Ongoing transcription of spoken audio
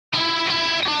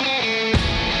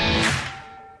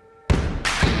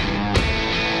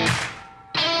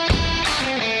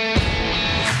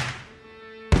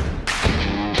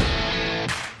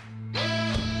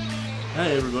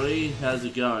how's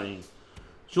it going?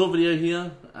 Short video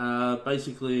here.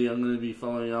 Basically, I'm going to be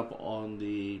following up on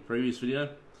the previous video,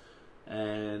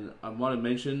 and I might have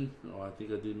mentioned, or I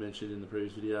think I did mention in the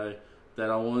previous video, that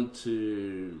I want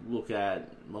to look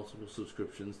at multiple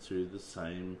subscriptions to the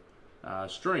same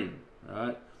stream,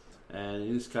 right? And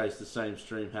in this case, the same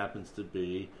stream happens to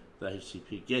be the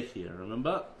HTTP GET here,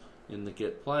 remember? In the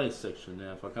GET players section.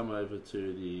 Now, if I come over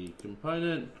to the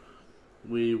component,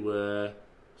 we were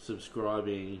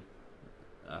subscribing,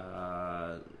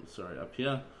 up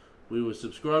here, we were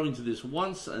subscribing to this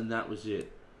once, and that was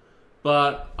it.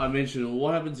 But I mentioned, well,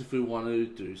 what happens if we want to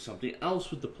do something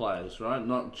else with the players, right?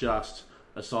 Not just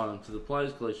assign them to the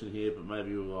players collection here, but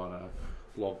maybe we want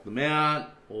to log them out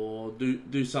or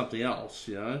do something else,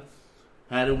 you know?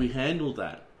 How do we handle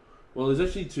that? Well, there's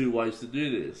actually two ways to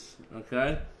do this,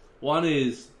 okay? One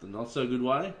is the not so good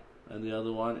way, and the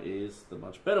other one is the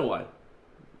much better way,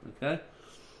 okay?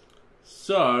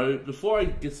 So, before I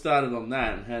get started on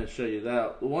that and how to show you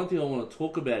that, the one thing I want to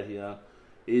talk about here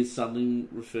is something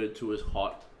referred to as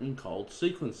hot and cold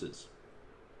sequences.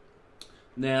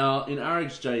 Now, in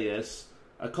RxJS,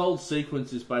 a cold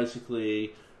sequence is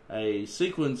basically a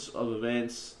sequence of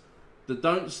events that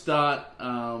don't start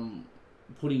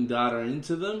putting data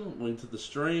into them, or into the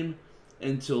stream,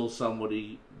 until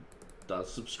somebody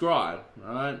does subscribe,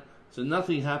 right? So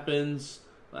nothing happens,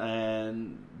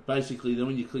 and basically then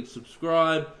when you click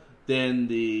subscribe, then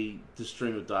the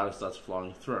stream of data starts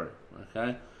flowing through,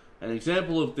 okay? An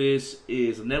example of this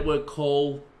is a network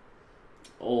call,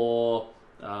 or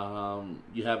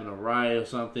you have an array or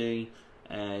something,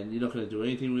 and you're not going to do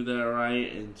anything with that array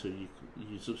until you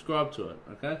subscribe to it,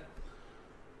 okay?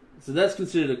 So that's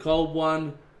considered a cold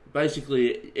one.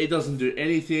 Basically, it doesn't do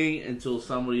anything until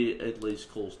somebody at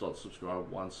least calls .subscribe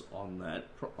once on that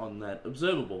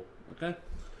observable, okay?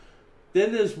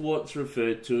 Then there's what's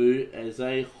referred to as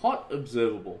a hot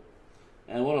observable.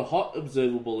 And what a hot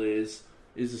observable is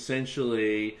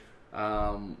essentially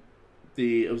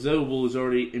the observable is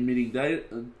already emitting data.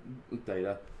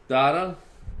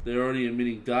 They're already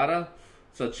emitting data,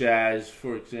 such as,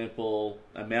 for example,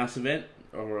 a mouse event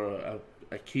or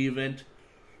a key event.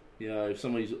 You know, if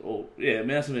somebody's, a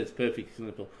mouse event's a perfect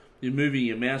example. You're moving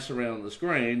your mouse around on the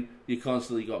screen, you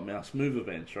constantly got mouse move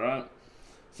events, right?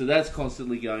 So that's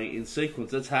constantly going in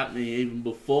sequence. That's happening even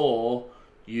before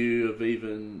you have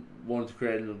even wanted to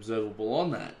create an observable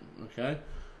on that, okay?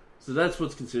 So that's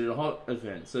what's considered a hot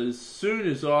event. So as soon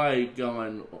as I go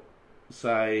and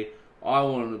say, I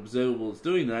want an observable that's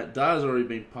doing that, data's already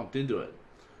been pumped into it.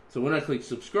 So when I click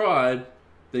subscribe,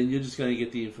 then you're just going to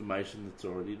get the information that's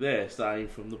already there, starting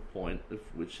from the point of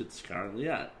which it's currently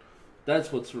at.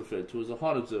 That's what's referred to as a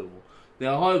hot observable.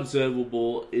 Now, a hot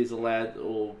observable is allowed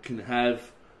or can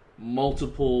have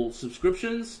multiple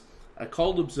subscriptions. A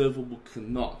cold observable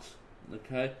cannot,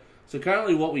 okay? So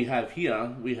currently what we have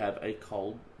here, we have a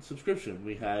cold subscription.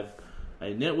 We have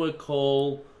a network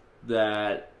call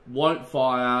that won't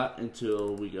fire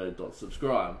until we go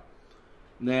 .subscribe.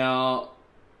 Now,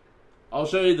 I'll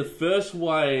show you the first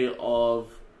way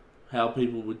of how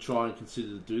people would try and consider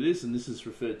to do this, and this is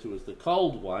referred to as the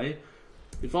cold way.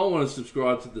 If I want to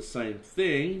subscribe to the same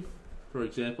thing, for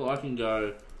example, I can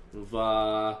go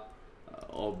var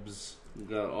obs,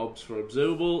 obs for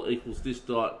observable equals this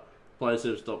dot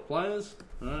playerservice dot players,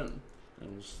 right? And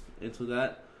we'll just enter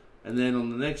that, and then on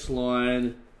the next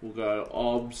line we'll go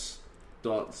obs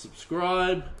dot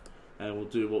subscribe, and we'll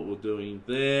do what we're doing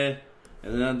there.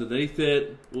 And then underneath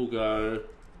it, we'll go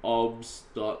obs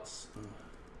dot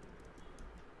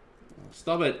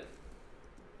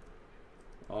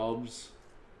obs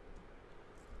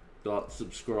dot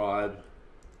subscribe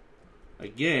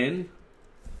again.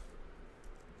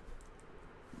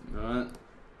 Right.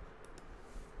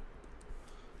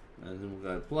 And then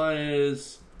we'll go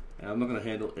players. And I'm not going to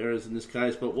handle errors in this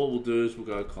case, but what we'll do is we'll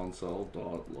go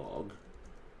console.log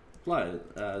players.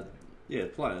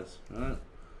 Players. Right.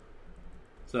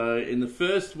 So in the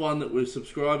first one that we're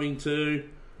subscribing to,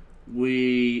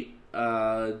 we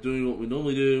are doing what we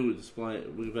normally do.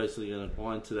 We're basically going to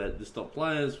bind to this dot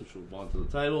players, which will bind to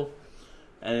the table.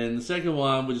 And the second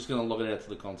one, we're just going to log it out to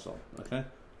the console. Okay.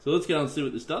 So let's go and see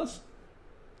what this does.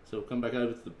 So we'll come back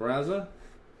over to the browser,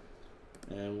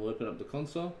 and we'll open up the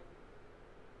console.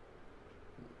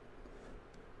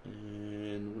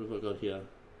 And what have I got here?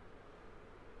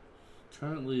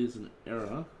 Currently is an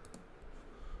error.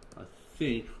 I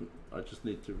think I just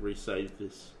need to resave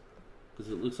this because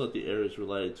it looks like the error is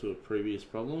related to a previous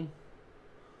problem.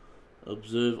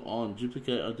 Observe on,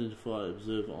 duplicate, identify,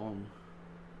 observe on.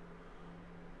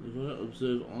 Have I got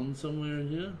observe on somewhere in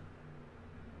here?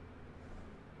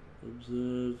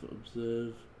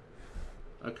 Observe.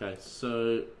 Okay,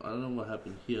 so I don't know what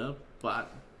happened here,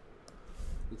 but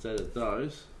let's edit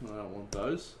those. I don't want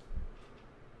those.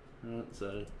 Alright,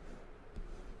 so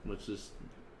let's just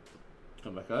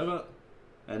come back over,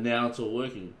 and now it's all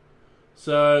working.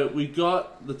 So we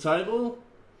got the table,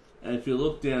 and if you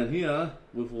look down here,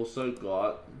 we've also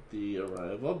got the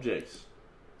array of objects.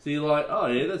 So you're like, oh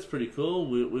yeah, that's pretty cool.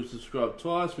 We've subscribed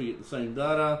twice, we get the same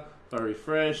data. If I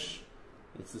refresh,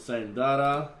 it's the same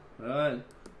data, right?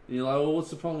 And you're like, well,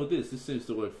 what's the problem with this? This seems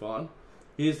to work fine.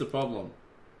 Here's the problem.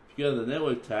 If you go to the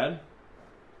network tab,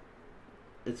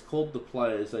 it's called the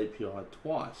players API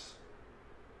twice.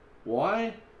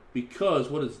 Why? Because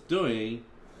what it's doing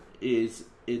is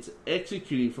it's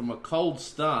executing from a cold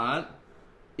start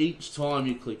each time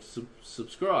you click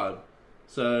subscribe.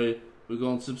 So we've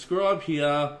gone subscribe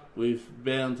here, we've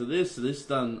bound to this, so this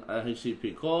done a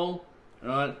HTTP call,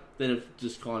 right? Then it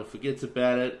just kind of forgets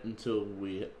about it until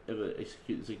we ever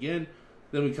execute this again.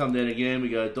 Then we come down again, we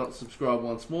go .subscribe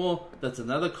once more, that's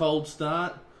another cold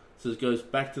start, so it goes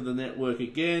back to the network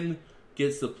again,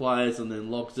 gets the players and then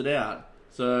logs it out.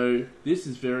 So this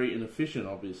is very inefficient,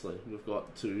 obviously. We've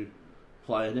got 2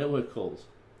 player network calls.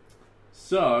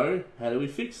 So how do we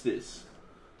fix this?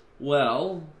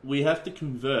 Well, we have to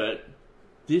convert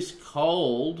this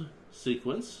cold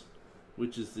sequence,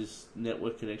 which is this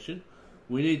network connection,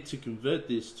 we need to convert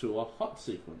this to a hot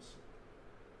sequence.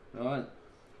 Alright?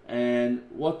 And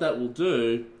what that will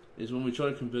do is when we try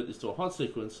to convert this to a hot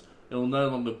sequence, it will no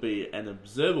longer be an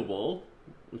observable,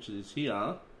 which it is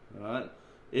here, right?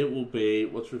 It will be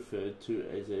what's referred to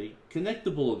as a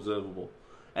connectable observable.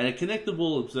 And a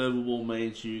connectable observable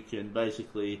means you can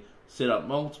basically set up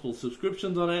multiple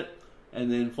subscriptions on it, and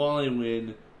then finally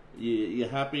when you're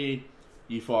happy,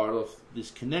 you fire off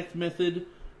this connect method,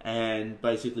 and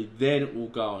basically then it will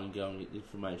go and get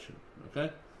information,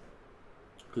 okay?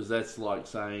 Because that's like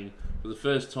saying, for the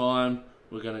first time,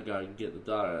 we're going to go and get the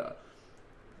data.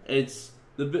 It's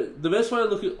the best way to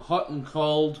look at hot and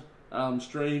cold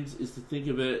streams is to think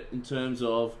of it in terms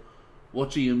of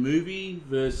watching a movie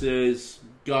versus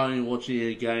going and watching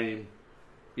a game,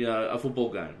 you know, a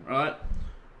football game, right?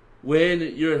 When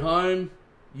you're at home,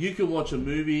 you can watch a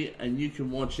movie and you can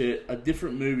watch it a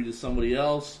different movie to somebody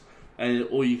else,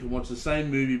 or you can watch the same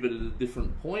movie but at a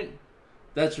different point.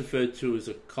 That's referred to as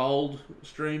a cold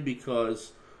stream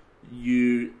because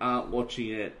you aren't watching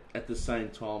it at the same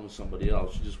time as somebody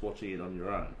else. You're just watching it on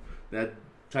your own. Now,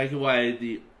 take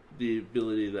away the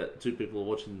ability that 2 people are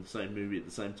watching the same movie at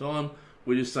the same time.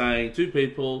 We're just saying 2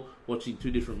 people watching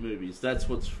 2 different movies. That's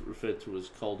what's referred to as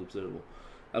cold observable.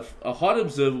 A hot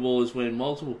observable is when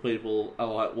multiple people are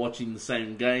like watching the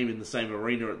same game in the same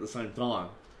arena at the same time.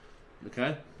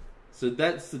 Okay? So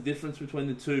that's the difference between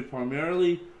the 2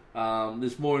 primarily.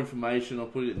 There's more information. I'll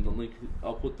put it in the link.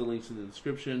 I'll put the links in the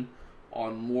description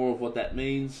on more of what that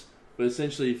means. But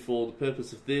essentially, for the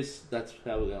purpose of this, that's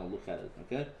how we're going to look at it.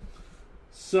 Okay.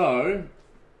 So,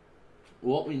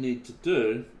 what we need to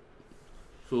do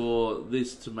for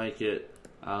this to make it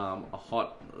a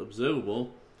hot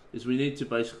observable is we need to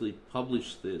basically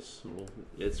publish this. Or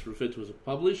it's referred to as a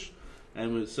publish,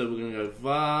 and so we're going to go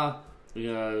var.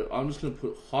 I'm just going to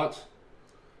put hot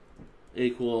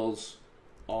equals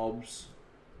obs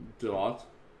dot,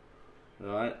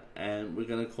 right, and we're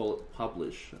going to call it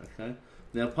publish. Okay,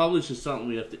 now publish is something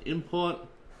we have to import,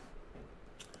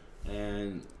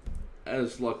 and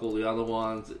as like all the other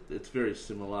ones, it's very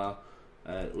similar.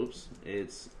 It's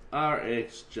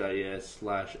RxJS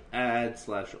 /add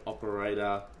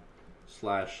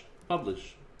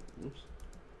 /operator/publish.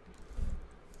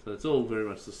 So it's all very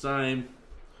much the same.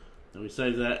 And we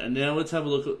save that, and now let's have a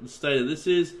look at the state of this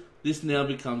is. This now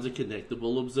becomes a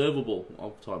connectable observable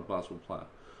of type basketball player.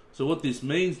 So what this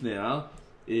means now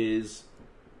is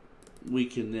we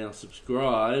can now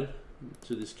subscribe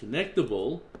to this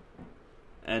connectable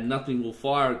and nothing will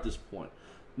fire at this point.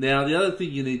 Now the other thing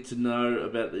you need to know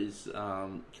about these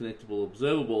connectable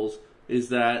observables is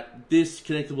that this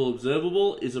connectable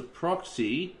observable is a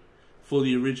proxy for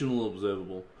the original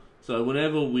observable. So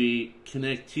whenever we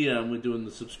connect here and we're doing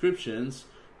the subscriptions,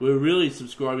 we're really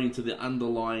subscribing to the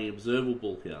underlying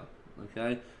observable here,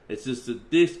 okay? It's just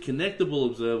that this connectable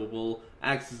observable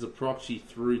acts as a proxy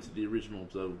through to the original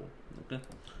observable, okay?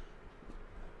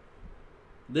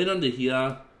 Then under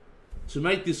here, to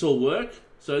make this all work,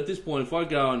 so at this point, if I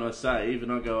go and I save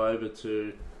and I go over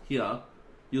to here,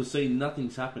 you'll see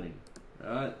nothing's happening,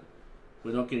 right?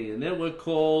 We're not getting a network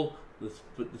call,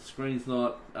 but the screen's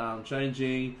not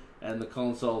changing, and the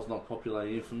console's not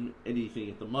populating from anything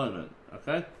at the moment,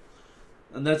 okay?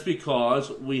 And that's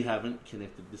because we haven't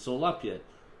connected this all up yet.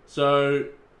 So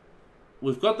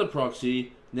we've got the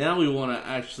proxy. Now we want to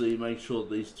actually make sure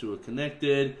these two are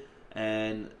connected,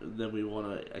 and then we want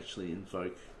to actually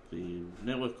invoke the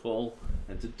network call.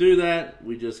 And to do that,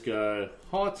 we just go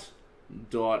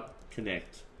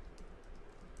hot.connect,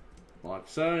 like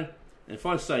so. And if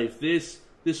I save this,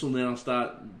 this will now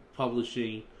start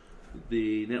publishing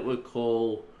the network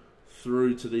call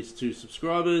through to these two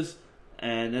subscribers,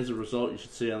 and as a result, you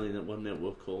should see only that one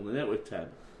network call in the network tab.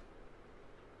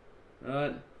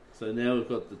 Alright, so now we've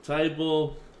got the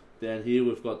table. Down here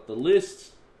we've got the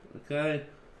list, okay?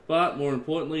 But more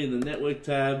importantly, in the network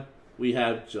tab, we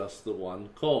have just the one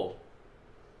call.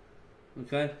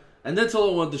 Okay, and that's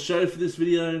all I wanted to show for this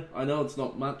video. I know it's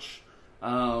not much.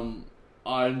 I'm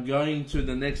going to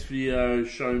the next video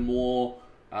show more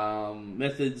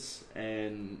methods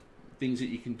and things that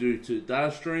you can do to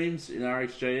data streams in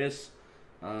RxJS.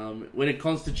 When it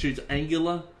constitutes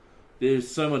Angular, there's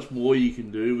so much more you can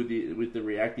do with the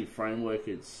reactive framework.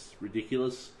 It's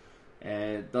ridiculous,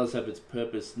 and it does have its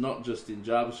purpose not just in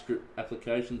JavaScript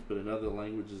applications but in other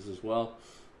languages as well.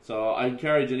 So I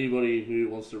encourage anybody who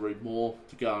wants to read more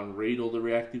to go and read all the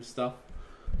reactive stuff.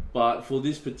 But for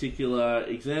this particular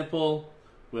example,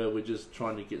 where we're just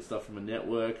trying to get stuff from a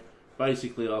network,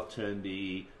 basically I've turned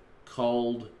the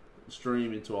cold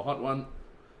stream into a hot one,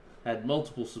 had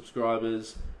multiple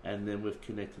subscribers, and then we've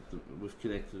connected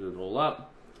it all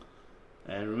up.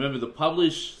 And remember, the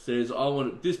publish says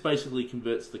this basically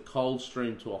converts the cold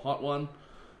stream to a hot one,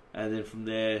 and then from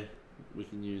there we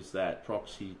can use that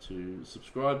proxy to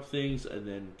subscribe things, and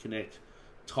then connect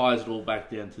ties it all back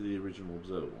down to the original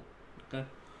observable. Okay,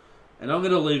 and I'm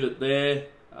going to leave it there.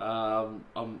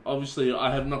 Obviously I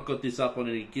have not got this up on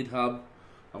any GitHub.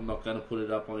 I'm not going to put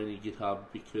it up on any GitHub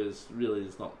because really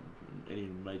there's not any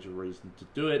major reason to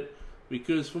do it,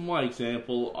 because for my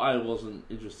example I wasn't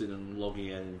interested in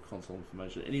logging out any console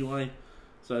information anyway,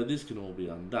 so this can all be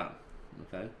undone.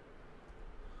 Okay,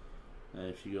 and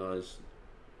if you guys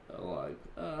are like,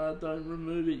 don't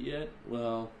remove it yet,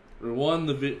 well, rewind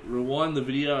the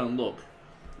video and look.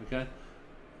 Okay,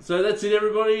 so that's it,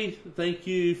 everybody. Thank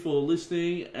you for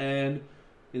listening, and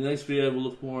in the next video we'll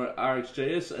look more at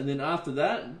RxJS, and then after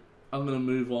that I'm going to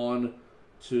move on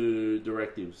to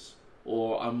directives,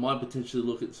 or I might potentially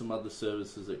look at some other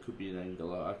services that could be in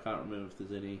Angular. I can't remember if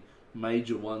there's any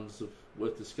major ones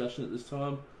worth discussion at this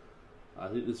time. I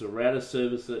think there's a router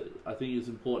service that I think is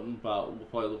important, but we'll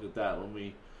probably look at that when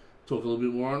we talk a little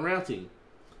bit more on routing.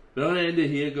 But I'm going to end it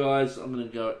here, guys. I'm going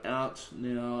to go out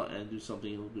now and do something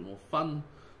a little bit more fun.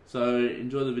 So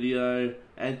enjoy the video,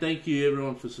 and thank you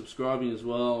everyone for subscribing as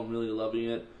well. I'm really loving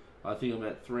it. I think I'm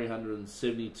at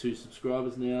 372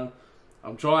 subscribers now.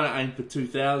 I'm trying to aim for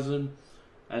 2,000,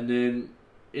 and then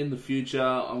in the future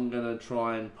I'm going to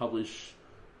try and publish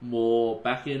more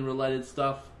back-end related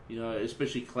stuff,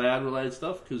 especially cloud related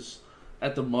stuff, because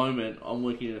at the moment I'm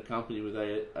working in a company with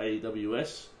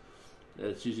AWS.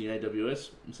 It's using AWS,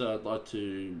 so I'd like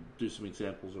to do some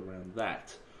examples around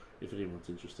that if anyone's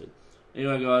interested.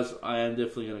 Anyway guys, I am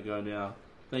definitely going to go now.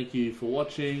 Thank you for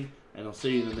watching, and I'll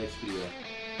see you in the next video.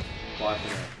 Bye for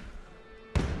now.